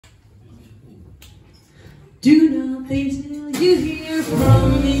Do nothing till you hear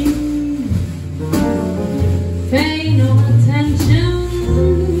from me. Pay no attention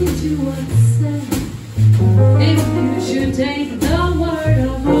to what's said. If you should take the word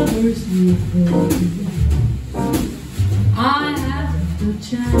of others you heard, I have the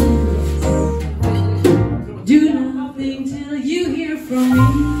chance. Do nothing till you hear from me.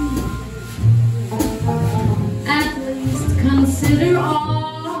 At least consider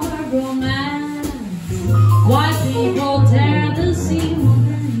our romance. Why people tear the seam of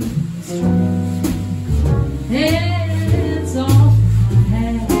it's off my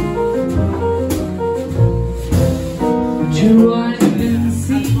head. True, I've been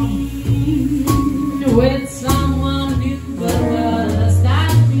seen with someone new, but does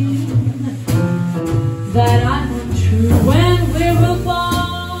that mean that I'm untrue? When we're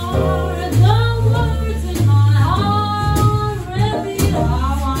apart, the words in my heart reveal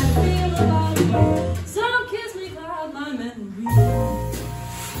how I feel about you. Some kiss me cloud my memory,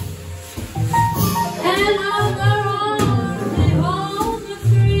 and other arms they hold the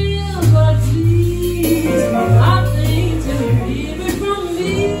thrill, but please nothing to keep it from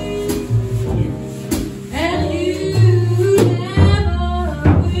me. And you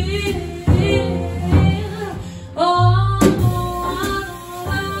never will.